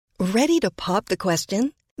Ready to pop the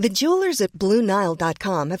question? The jewelers at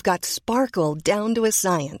BlueNile.com have got sparkle down to a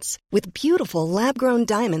science with beautiful lab-grown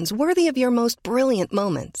diamonds worthy of your most brilliant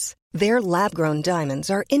moments. Their lab-grown diamonds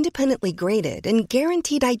are independently graded and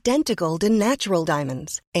guaranteed identical to natural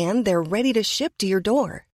diamonds, and they're ready to ship to your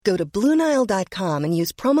door. Go to BlueNile.com and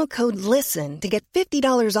use promo code LISTEN to get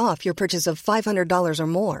 $50 off your purchase of $500 or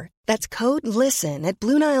more. That's code LISTEN at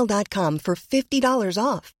BlueNile.com for $50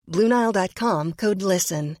 off. BlueNile.com, code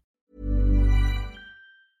LISTEN.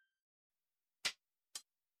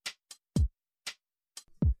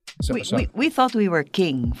 We thought we were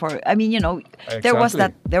king Exactly.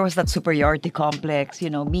 there was that superiority complex,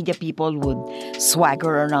 media people would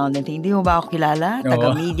swagger around and think, di mo ba ako kilala?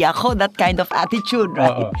 Taga-media ako, that kind of attitude,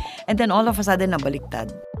 right? And then all of a sudden,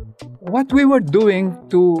 nabaliktad. What we were doing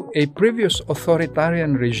to a previous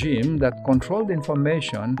authoritarian regime that controlled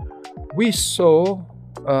information, we saw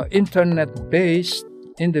internet-based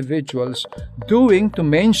individuals doing to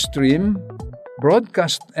mainstream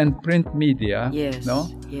broadcast and print media, Yes.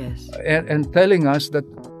 and telling us that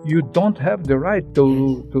you don't have the right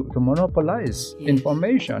to monopolize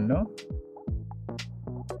information, no?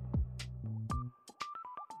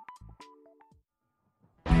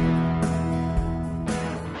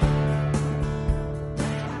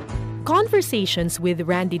 Conversations with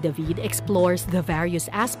Randy David explores the various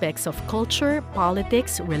aspects of culture,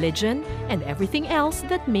 politics, religion, and everything else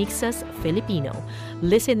that makes us Filipino.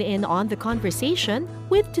 Listen in on the conversation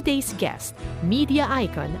with today's guest, media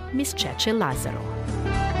icon, Ms. Cheche Lazaro.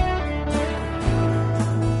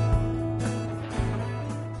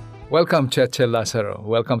 Welcome, Cheche Lazaro.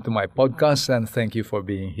 Welcome to my podcast, and thank you for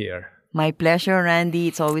being here. My pleasure, Randy.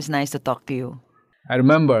 It's always nice to talk to you. I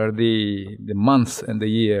remember the month and the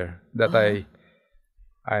year that I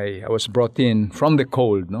was brought in from the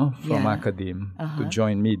cold, from academe to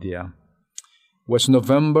join media. It was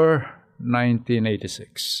November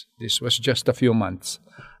 1986. This was just a few months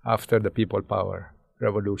after the People Power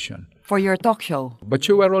Revolution. For your talk show. But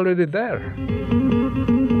you were already there.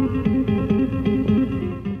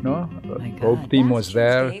 Probe team was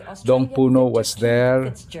there. Dong Puno was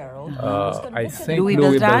there. I think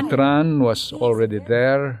Louis Beltran was already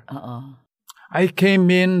there. I came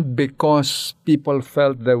in because people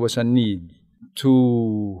felt there was a need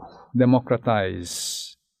to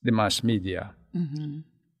democratize the mass media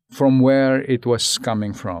from where it was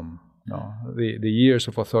coming from. The years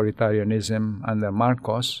of authoritarianism under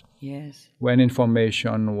Marcos, when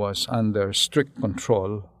information was under strict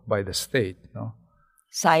control by the state.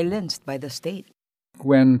 Silenced by the state.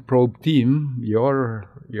 When Probe Team,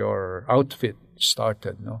 your outfit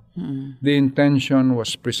started, the intention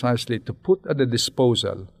was precisely to put at the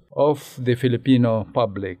disposal of the Filipino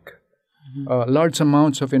public large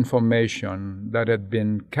amounts of information that had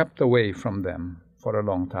been kept away from them for a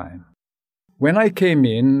long time. When I came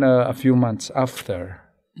in a few months after,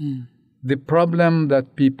 the problem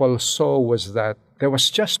that people saw was that there was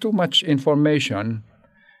just too much information.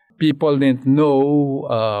 People didn't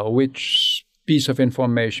know which piece of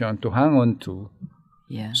information to hang on to.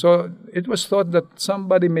 So it was thought that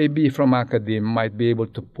somebody maybe from academe might be able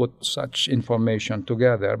to put such information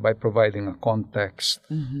together by providing a context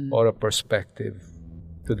or a perspective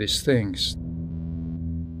to these things.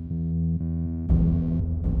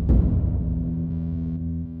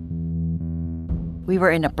 We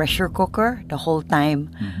were in a pressure cooker the whole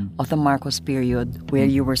time of the Marcos period where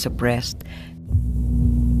you were suppressed.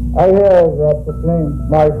 I have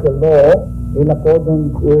proclaimed martial law in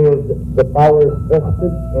accordance with the powers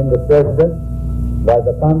vested in the President by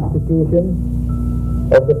the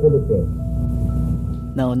Constitution of the Philippines.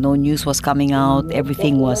 No news was coming out.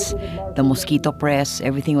 Everything was the mosquito press.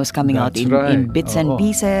 Everything was coming out in bits and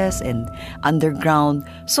pieces and underground.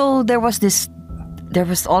 So there was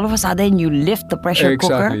all of a sudden you lift the pressure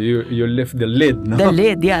cooker. Exactly, you lift the lid. No? The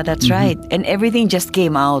lid, yeah, that's right. And everything just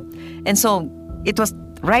came out. And so it was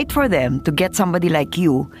right for them to get somebody like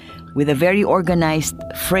you with a very organized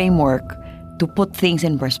framework to put things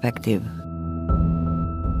in perspective.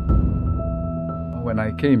 When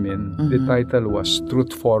I came in, the title was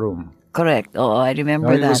Truth Forum. Correct. Oh, I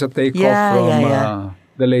remember that. It was a takeoff from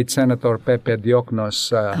the late Senator Pepe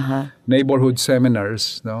Diokno's neighborhood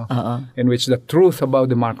seminars, in which the truth about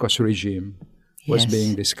the Marcos regime was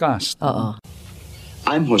being discussed.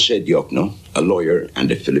 I'm Jose Diokno, a lawyer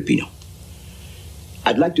and a Filipino.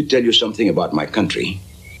 I'd like to tell you something about my country.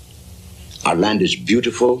 Our land is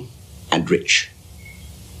beautiful and rich.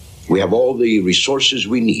 We have all the resources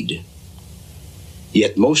we need.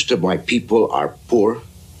 Yet most of my people are poor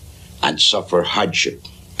and suffer hardship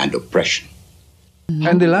and oppression.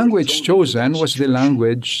 And the language chosen was the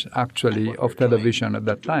language, actually, of television at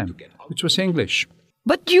that time, which was English.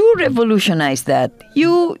 But you revolutionized that.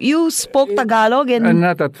 You spoke Tagalog And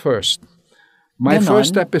not at first. My Ganon.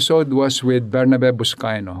 first episode was with Bernabe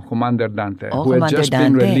Buscaino, Commander Dante, Oh, who had Commander just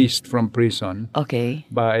been Dante. released from prison Okay.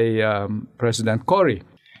 by President Cory.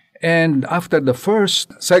 And after the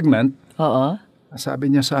first segment, Oo. sabi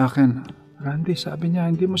niya sa akin, Randy, sabi niya,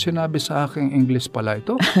 hindi mo sinabi sa akin English pala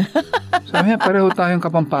ito. Sabi niya, pareho tayong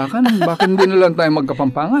Kapampangan. Bakit hindi na lang tayo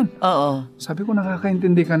magkapampangan? Oo. Sabi ko,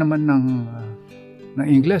 nakakaintindi ka naman ng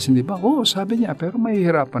English, hindi ba? Oo, sabi niya, pero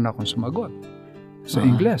mahihirapan akong sumagot sa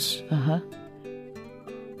English.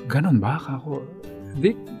 Ganon ba ako?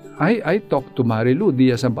 I talked to Marilu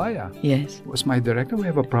Diaz-Abaya. Yes. Was my director. We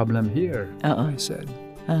have a problem here, Oo. I said.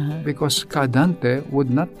 Because Dante would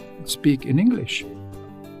not speak in English.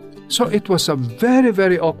 So it was a very,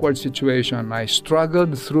 very awkward situation. I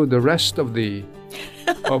struggled through the rest of the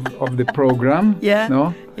of the program. Yeah.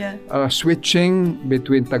 No? Yeah. Switching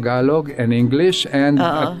between Tagalog and English, and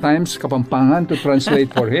at times Kapampangan to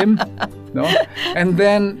translate for him. No? And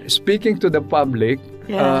then speaking to the public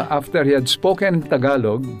after he had spoken in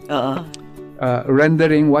Tagalog.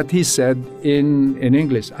 Rendering what he said in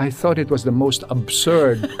English. I thought it was the most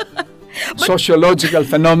absurd sociological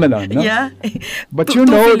phenomenon. No? Yeah. But To- you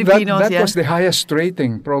to know, Filipinos, that yeah. was the highest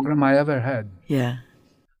rating program I ever had. Yeah.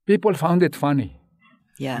 People found it funny.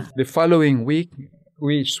 Yeah. The following week,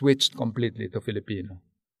 we switched completely to Filipino.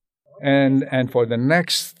 And for the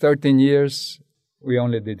next 13 years, we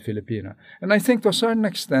only did Filipino. And I think to a certain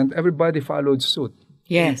extent, everybody followed suit.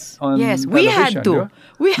 Yes. On Yes. We had television,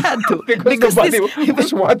 to. We had to. Because nobody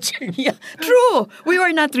was watching. Yeah. True. We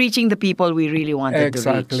were not reaching the people we really wanted to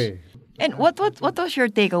Exactly. reach. And what was your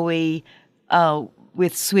takeaway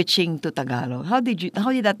with switching to Tagalog? How did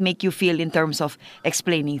that make you feel in terms of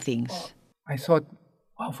explaining things? I thought,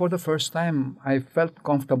 wow, for the first time, I felt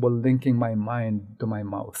comfortable linking my mind to my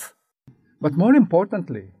mouth. But more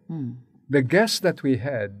importantly, the guests that we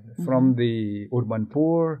had from the urban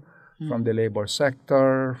poor, from the labor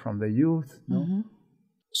sector, from the youth,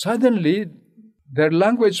 suddenly their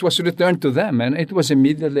language was returned to them, and it was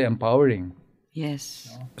immediately empowering.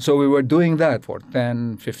 Yes. So we were doing that for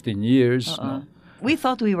 10, 15 years. No? We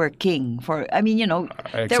thought we were king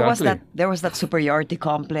Exactly. there was that superiority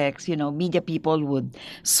complex, media people would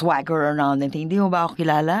swagger around and think, di mo ba ako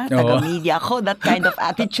kilala? Taga-media ako, that kind of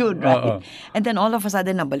attitude, right? And then all of a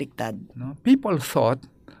sudden, nabaliktad. No? People thought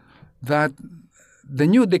that the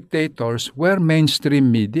new dictators were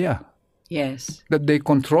mainstream media. Yes. That they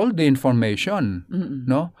controlled the information,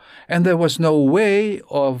 no? And there was no way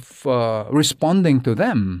of responding to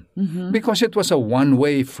them because it was a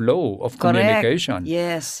one-way flow of communication.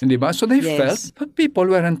 Yes. Hindi ba? So they Yes. felt that people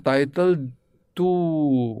were entitled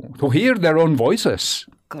to hear their own voices,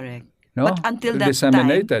 Correct. no? But until that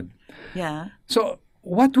disseminated. time, yeah. So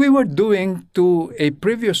what we were doing to a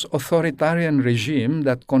previous authoritarian regime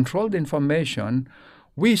that controlled information,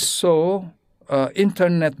 we saw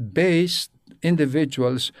internet-based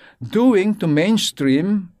individuals doing to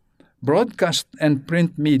mainstream broadcast and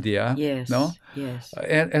print media, Yes. no? Yes.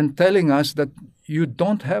 And telling us that you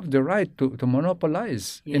don't have the right to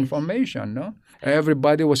monopolize Yes. information, no?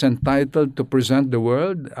 Everybody was entitled to present the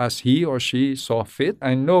world as he or she saw fit.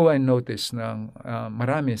 I noticed na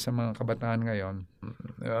marami sa mga kabataan ngayon,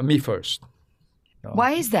 me first.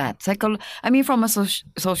 Why is that? From a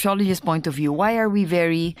sociologist's point of view, why are we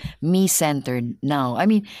very me-centered now? I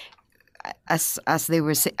mean, as they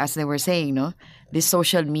were saying, no, these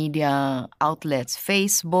social media outlets,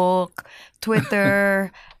 Facebook,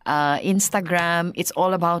 Twitter, Instagram, it's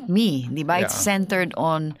all about me. Diba? It's centered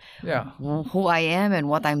on who I am and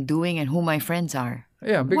what I'm doing and who my friends are.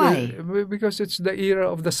 Yeah, Why? because it's the era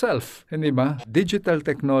of the self, hindi ba? Digital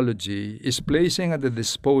technology is placing at the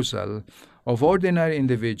disposal of ordinary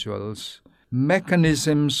individuals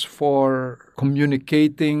mechanisms for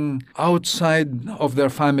communicating outside of their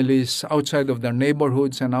families, outside of their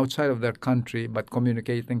neighborhoods, and outside of their country, but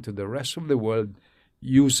communicating to the rest of the world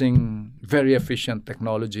using very efficient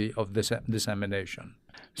technology of dissemination.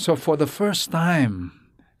 So for the first time,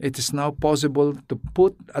 it is now possible to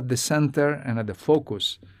put at the center and at the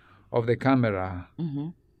focus of the camera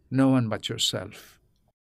no one but yourself.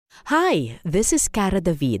 Hi, this is Cara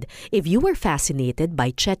David. If you were fascinated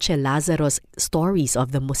by Cheche Lazaro's stories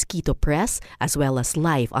of the Mosquito Press, as well as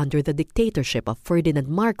life under the dictatorship of Ferdinand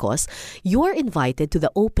Marcos, you are invited to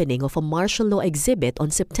the opening of a martial law exhibit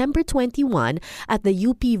on September 21 at the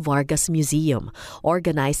UP Vargas Museum.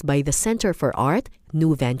 Organized by the Center for Art,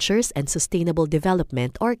 New Ventures and Sustainable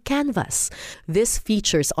Development, or CANVAS. This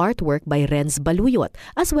features artwork by Renz Baluyot,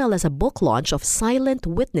 as well as a book launch of Silent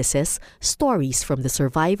Witnesses, Stories from the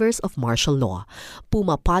Survivors of Martial Law.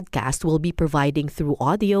 Puma Podcast will be providing through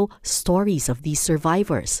audio stories of these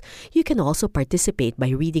survivors. You can also participate by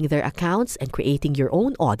reading their accounts and creating your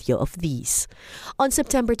own audio of these. On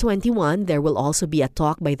September 21, there will also be a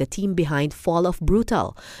talk by the team behind Fall of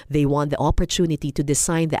Brutal. They won the opportunity to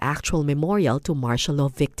design the actual memorial to martial law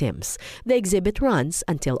victims. The exhibit runs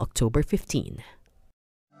until October 15.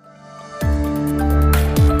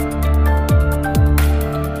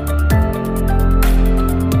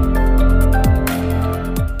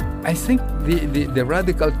 I think the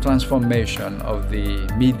radical transformation of the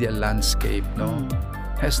media landscape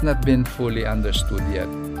has not been fully understood yet.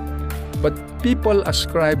 But people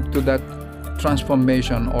ascribe to that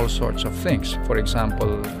transformation all sorts of things. For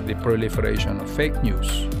example, the proliferation of fake news.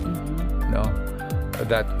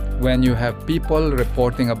 That when you have people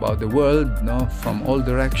reporting about the world from all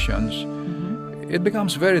directions, it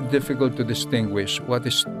becomes very difficult to distinguish what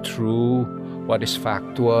is true, what is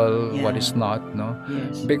factual, what is not,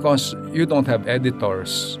 Yes. Because you don't have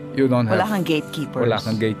editors, you don't have... Wala kang gatekeepers. Wala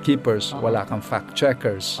kang gatekeepers, wala kang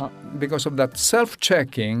fact-checkers. Because of that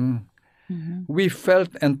self-checking, we felt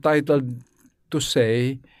entitled to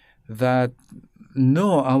say that,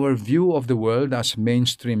 no, our view of the world as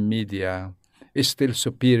mainstream media is still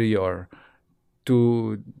superior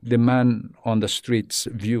to the man on the street's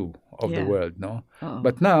view of the world,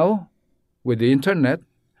 But now, with the internet,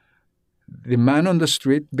 the man on the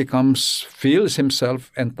street feels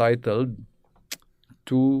himself entitled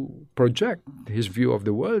to project his view of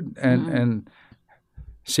the world and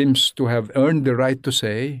seems to have earned the right to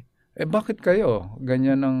say, bakit kayo?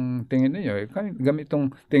 Ganyan ang tingin niyo.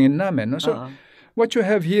 Gamitong tingin namin. So, what you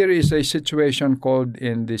have here is a situation called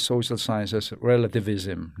in the social sciences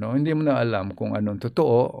relativism. Hindi mo na alam kung anong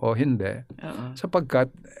totoo o hindi. Sapagkat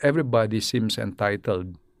everybody seems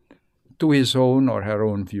entitled to his own or her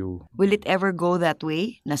own view. Will it ever go that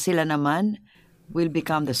way? Na sila naman will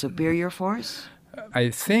become the superior force?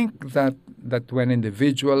 I think that when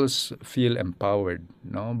individuals feel empowered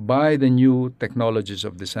by the new technologies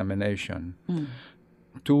of dissemination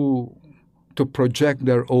to project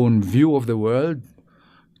their own view of the world,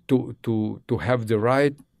 to have the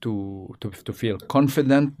right to feel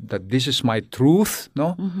confident that this is my truth,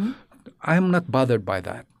 I'm not bothered by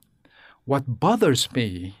that. What bothers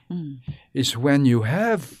me is when you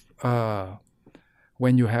have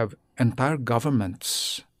entire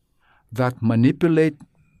governments that manipulate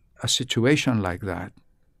a situation like that.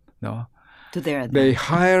 To their advantage. They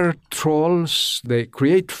hire trolls, they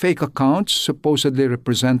create fake accounts supposedly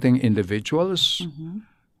representing individuals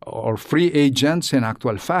or free agents. In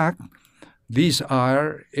actual fact, these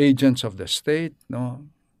are agents of the state. Now,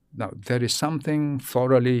 there is something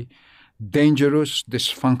thoroughly dangerous,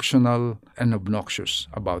 dysfunctional, and obnoxious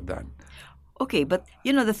about that. Okay, but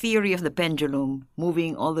the theory of the pendulum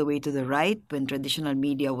moving all the way to the right when traditional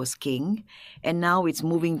media was king, and now it's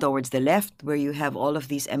moving towards the left where you have all of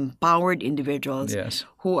these empowered individuals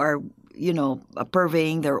who are,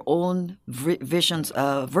 purveying their own versions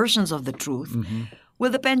of the truth.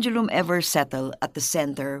 Will the pendulum ever settle at the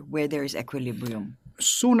center where there is equilibrium?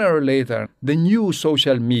 Sooner or later, the new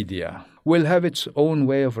social media will have its own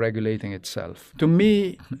way of regulating itself. To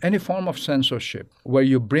me, any form of censorship where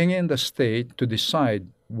you bring in the state to decide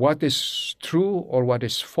what is true or what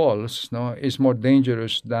is false is more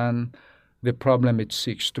dangerous than the problem it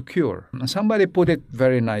seeks to cure. Somebody put it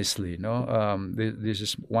very nicely. This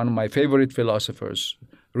is one of my favorite philosophers,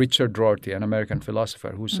 Richard Rorty, an American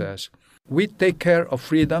philosopher, who says, we take care of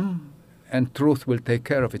freedom and truth will take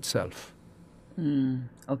care of itself.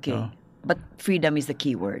 Okay. But freedom is the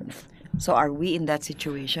key word. So are we in that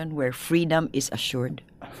situation where freedom is assured?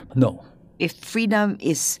 No. If freedom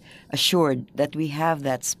is assured that we have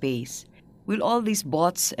that space, will all these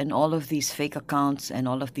bots and all of these fake accounts and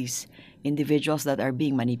all of these individuals that are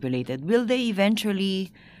being manipulated, will they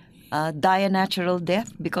eventually die a natural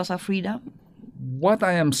death because of freedom? What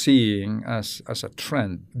I am seeing as a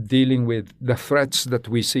trend dealing with the threats that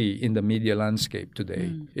we see in the media landscape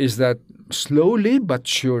today is that slowly but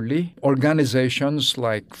surely organizations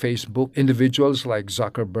like Facebook, individuals like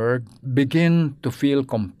Zuckerberg begin to feel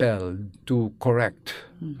compelled to correct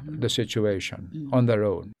the situation on their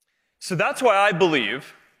own. So that's why I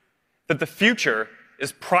believe that the future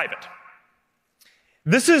is private.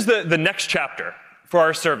 This is the next chapter for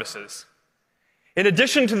our services. In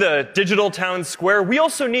addition to the digital town square, we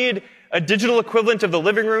also need a digital equivalent of the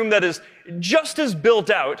living room that is just as built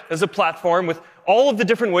out as a platform with all of the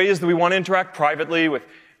different ways that we want to interact privately with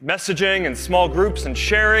messaging and small groups and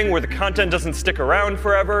sharing where the content doesn't stick around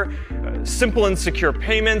forever, simple and secure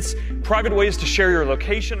payments, private ways to share your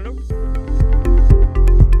location.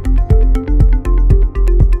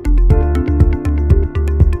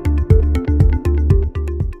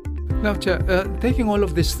 Now, taking all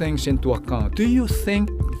of these things into account, do you think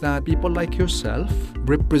that people like yourself,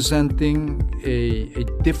 representing a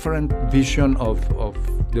different vision of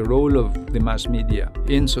the role of the mass media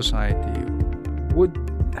in society, would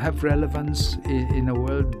have relevance in a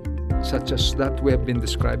world such as that we have been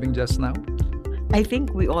describing just now? I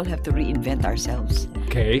think we all have to reinvent ourselves.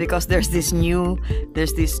 Okay. Because there's this new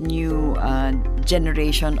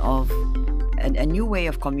generation of a new way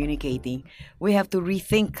of communicating. We have to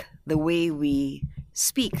rethink the way we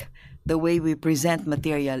speak, the way we present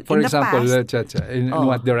material. For in example, the past, in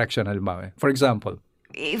what direction, halimbawa? For example,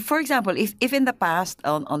 if in the past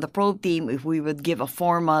on the probe team, if we would give a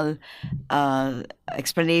formal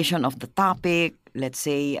explanation of the topic, let's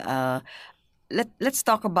say, let's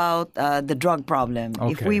talk about the drug problem.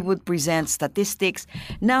 Okay. If we would present statistics,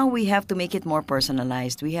 now we have to make it more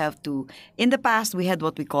personalized. We have to, in the past, we had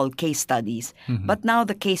what we call case studies. Mm-hmm. But now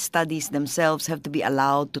the case studies themselves have to be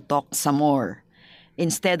allowed to talk some more.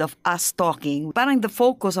 Instead of us talking, parang the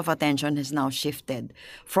focus of attention has now shifted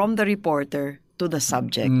from the reporter to the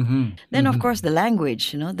subject. Mm-hmm. Then, of course, the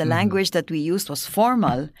language. The language that we used was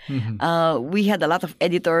formal. We had a lot of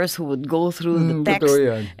editors who would go through the text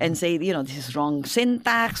and say, this is wrong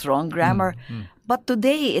syntax, wrong grammar. But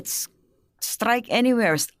today, it's strike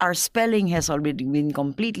anywhere. Our spelling has already been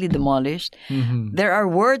completely demolished. There are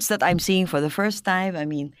words that I'm seeing for the first time. I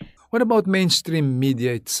mean, what about mainstream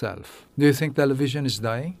media itself? Do you think television is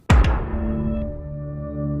dying?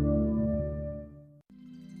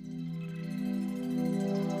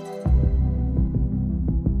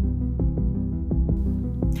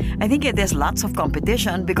 I think there's lots of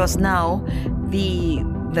competition because now the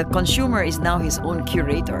consumer is now his own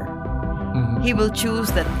curator. He will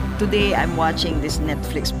choose that today I'm watching this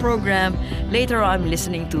Netflix program, later I'm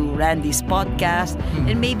listening to Randy's podcast,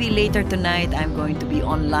 and maybe later tonight I'm going to be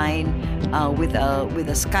online with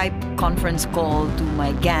a Skype conference call to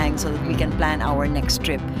my gang so that we can plan our next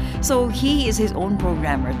trip. So he is his own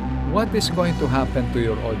programmer. What is going to happen to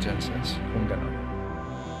your audiences kung ganon?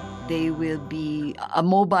 They will be a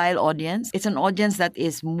mobile audience. It's an audience that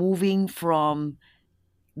is moving from,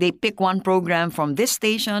 they pick one program from this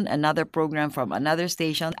station, another program from another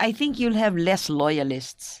station. I think you'll have less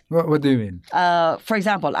loyalists. What do you mean? For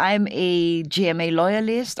example, I'm a GMA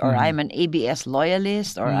loyalist, or I'm an ABS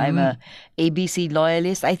loyalist, or I'm a ABC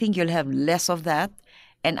loyalist. I think you'll have less of that,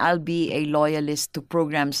 and I'll be a loyalist to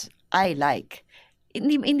programs I like.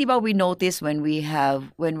 Hindi ba we notice when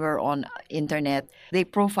we're on internet, they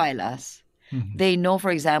profile us. They know,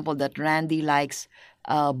 for example, that Randy likes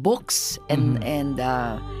books and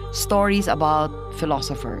stories about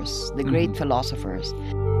philosophers, the great philosophers.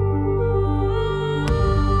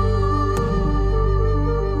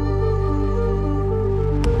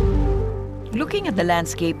 Looking at the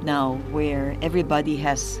landscape now, where everybody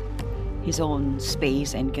has his own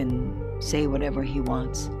space and can say whatever he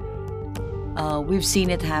wants. We've seen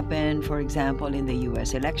it happen, for example, in the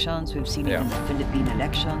U.S. elections. We've seen it in the Philippine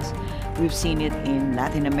elections. We've seen it in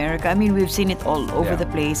Latin America. I mean, we've seen it all over the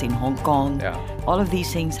place, in Hong Kong. All of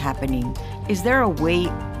these things happening. Is there a way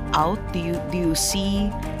out? Do you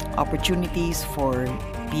see opportunities for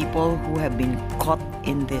people who have been caught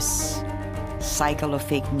in this cycle of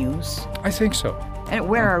fake news? I think so. And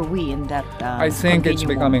where are we in that? I think it's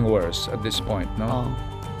becoming worse at this point, no?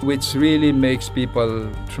 Which really makes people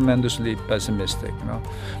tremendously pessimistic,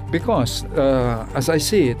 because as I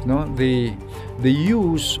see it, the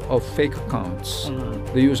use of fake accounts,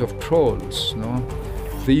 the use of trolls,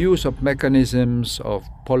 the use of mechanisms of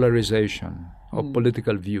polarization of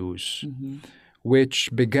political views, which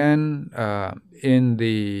began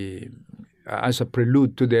as a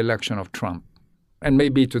prelude to the election of Trump, and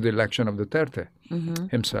maybe to the election of Duterte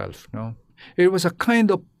himself. It was a kind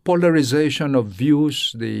of polarization of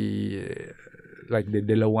views, like the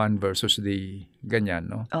Dilawan versus the ganyan,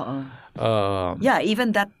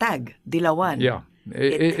 even that tag, Dilawan. Yeah,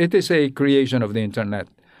 it is a creation of the internet.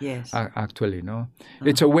 Yes. Actually,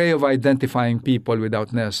 it's a way of identifying people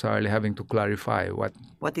without necessarily having to clarify what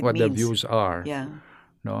their views are. Yeah.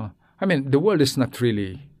 I mean, the world is not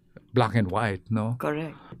really black and white,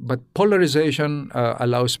 Correct. But polarization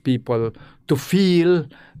allows people to feel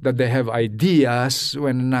that they have ideas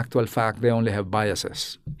when in actual fact they only have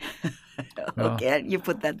biases. Okay, you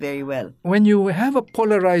put that very well. When you have a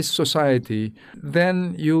polarized society,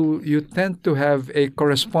 then you tend to have a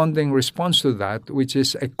corresponding response to that, which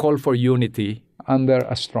is a call for unity under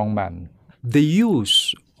a strong man. The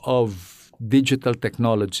use of digital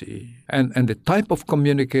technology and the type of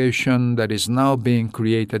communication that is now being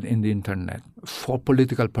created in the internet for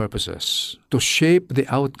political purposes to shape the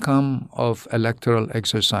outcome of electoral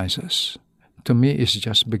exercises, to me, is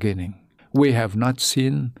just beginning. We have not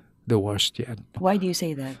seen the worst yet. Why do you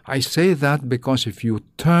say that? I say that because if you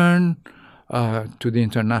turn to the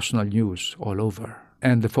international news all over,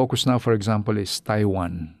 and the focus now, for example, is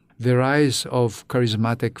Taiwan, the rise of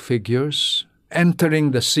charismatic figures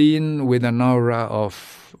entering the scene with an aura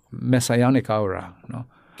of messianic aura, no?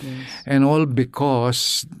 Yes. And all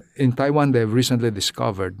because in Taiwan they've recently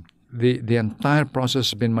discovered the entire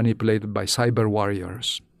process has been manipulated by cyber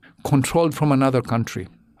warriors, controlled from another country,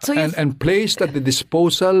 so and placed at the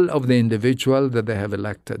disposal of the individual that they have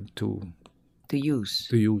elected to use.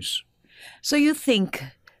 So you think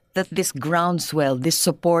that this groundswell, this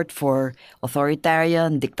support for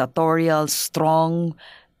authoritarian, dictatorial, strong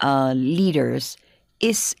leaders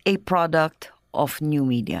is a product of new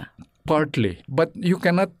media? Partly. But you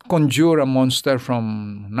cannot conjure a monster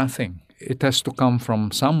from nothing. It has to come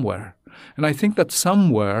from somewhere. And I think that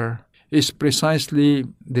somewhere is precisely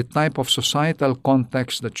the type of societal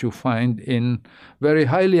context that you find in very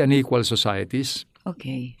highly unequal societies.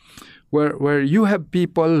 Okay. Where you have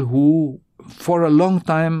people who for a long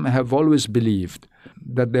time have always believed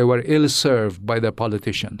that they were ill-served by their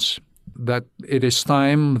politicians, that it is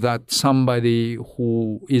time that somebody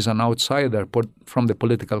who is an outsider from the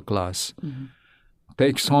political class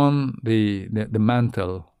takes on the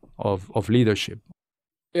mantle of leadership.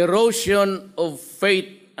 Erosion of faith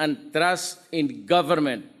and trust in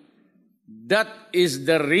government. That is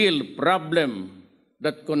the real problem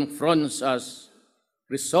that confronts us.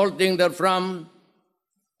 Resulting therefrom,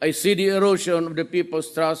 I see the erosion of the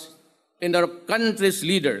people's trust in our country's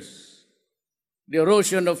leaders, the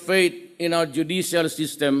erosion of faith in our judicial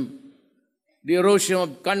system, the erosion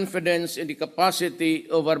of confidence in the capacity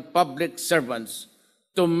of our public servants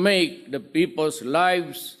to make the people's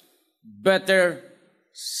lives better,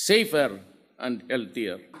 safer, and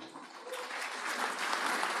healthier.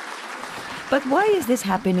 But why is this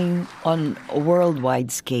happening on a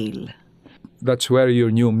worldwide scale? That's where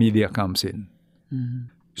your new media comes in. Mm-hmm.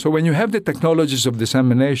 So when you have the technologies of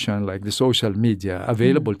dissemination, like the social media,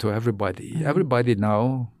 available to everybody, everybody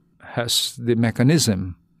now has the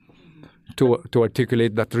mechanism to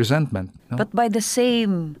articulate that resentment. No? But by the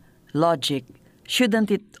same logic,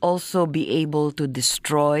 shouldn't it also be able to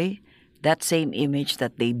destroy that same image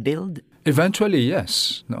that they build? Eventually,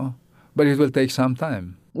 yes. No, but it will take some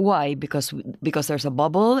time. Why? Because there's a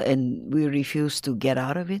bubble and we refuse to get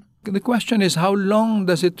out of it? The question is, how long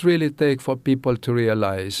does it really take for people to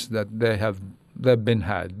realize that they've been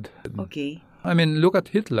had? Okay. I mean, look at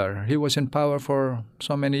Hitler. He was in power for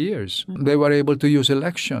so many years. Mm-hmm. They were able to use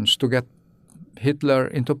elections to get Hitler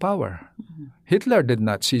into power. Mm-hmm. Hitler did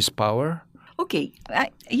not seize power. Okay.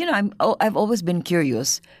 I've always been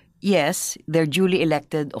curious. Yes, they're duly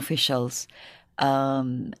elected officials.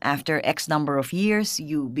 After X number of years,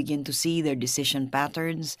 you begin to see their decision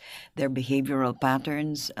patterns, their behavioral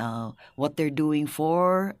patterns, what they're doing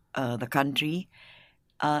for the country.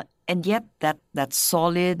 And yet that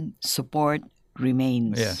solid support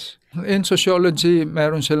remains. Yes. In sociology,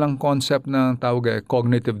 meron silang concept na tawag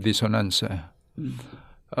cognitive dissonance.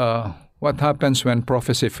 What happens when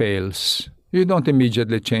prophecy fails? You don't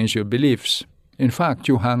immediately change your beliefs. In fact,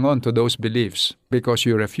 you hang on to those beliefs because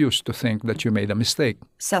you refuse to think that you made a mistake.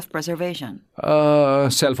 Self-preservation.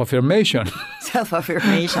 Self-affirmation.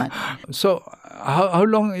 Self-affirmation. So how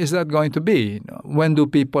long is that going to be? When do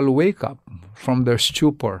people wake up from their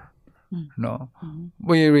stupor? No,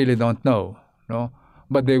 we really don't know. No,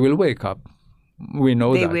 but they will wake up. We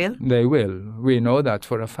know that. They will? They will. We know that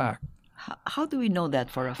for a fact. How do we know that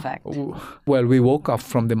for a fact? Well, we woke up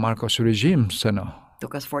from the Marcos regime,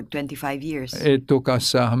 Took us for 25 years. It took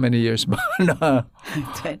us how many years?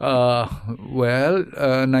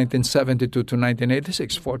 1972 to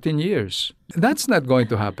 1986, 14 years. That's not going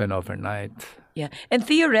to happen overnight. Yeah. And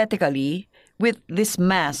theoretically, with this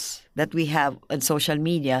mass that we have on social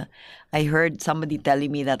media, I heard somebody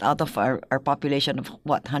telling me that out of our population of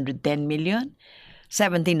 110 million,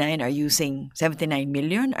 79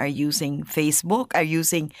 million are using Facebook, are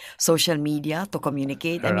using social media to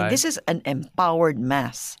communicate. I mean, this is an empowered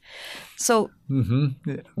mass. So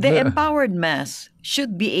the empowered mass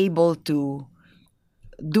should be able to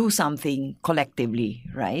do something collectively,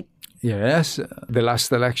 right? Yes, the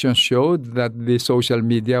last election showed that the social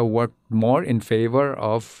media worked more in favor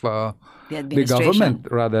of the government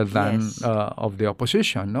rather than of the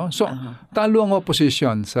opposition, no? So, talo ang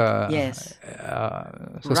opposition sa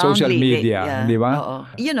social media, di ba?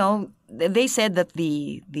 You know, they said that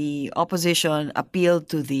the opposition appealed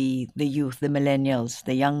to the youth, the millennials,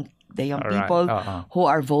 the young people who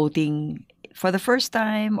are voting for the first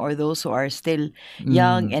time or those who are still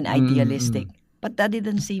young and idealistic. But that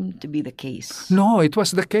didn't seem to be the case. No, it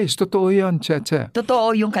was the case. Totoo yun, Cheche.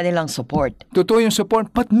 Totoo yung kanilang support. Totoo yung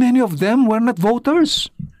support. But many of them were not voters.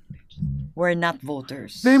 Were not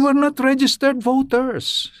voters. They were not registered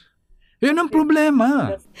voters. Yun ang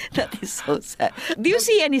problema. That is so sad. Do you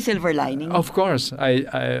see any silver lining? Of course.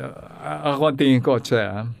 Ako ang tingin ko,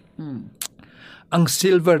 Che, ang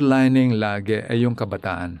silver lining lagi ay yung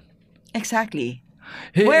kabataan. Exactly.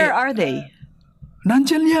 Where are they?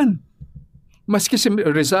 Nandyan yan. Maski si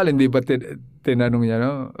Rizal, hindi ba tinanong niya,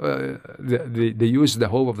 no? They use the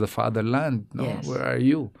hope of the fatherland. No? Yes. Where are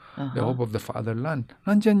you? The hope of the fatherland.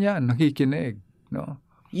 Nandyan yan, nakikinig. No?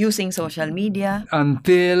 Using social media.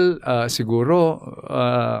 Until siguro,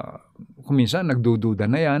 kuminsan nagdududa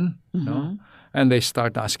na yan. No? And they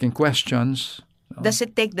start asking questions. Does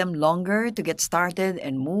it take them longer to get started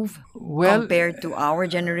and move compared to our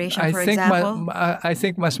generation, for example? I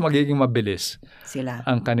think mas magiging mabilis sila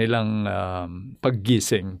ang kanilang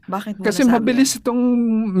paggising. Bakit mo Kasi nasabi mabilis itong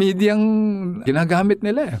medyang ginagamit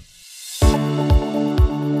nila.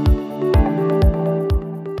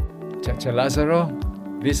 Chacha Lazaro,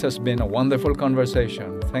 this has been a wonderful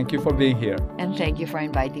conversation. Thank you for being here. And thank you for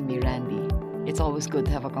inviting me, Randy. It's always good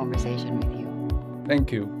to have a conversation with you.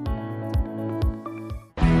 Thank you.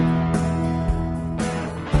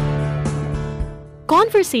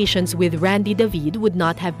 Conversations with Randy David would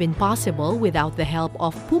not have been possible without the help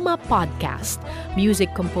of Puma Podcast, music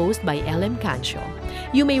composed by LM Cancio.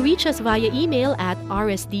 You may reach us via email at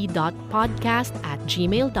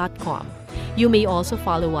rsd.podcast@gmail.com. You may also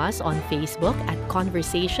follow us on Facebook at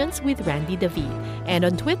Conversations with Randy David and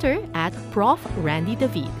on Twitter at Prof. Randy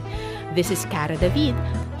David. This is Cara David,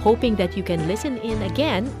 hoping that you can listen in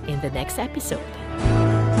again in the next episode.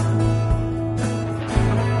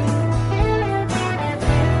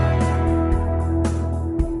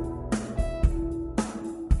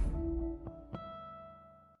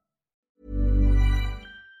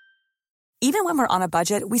 Even when we're on a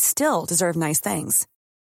budget, we still deserve nice things.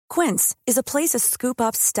 Quince is a place to scoop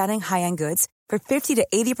up stunning high-end goods for 50 to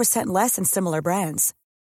 80% less than similar brands.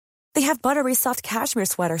 They have buttery soft cashmere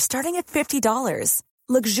sweaters starting at $50,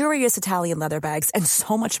 luxurious Italian leather bags, and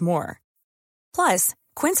so much more. Plus,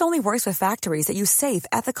 Quince only works with factories that use safe,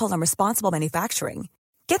 ethical, and responsible manufacturing.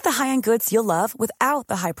 Get the high-end goods you'll love without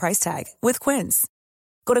the high price tag with Quince.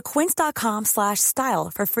 Go to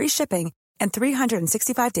quince.com/style for free shipping and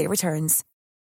 365-day returns.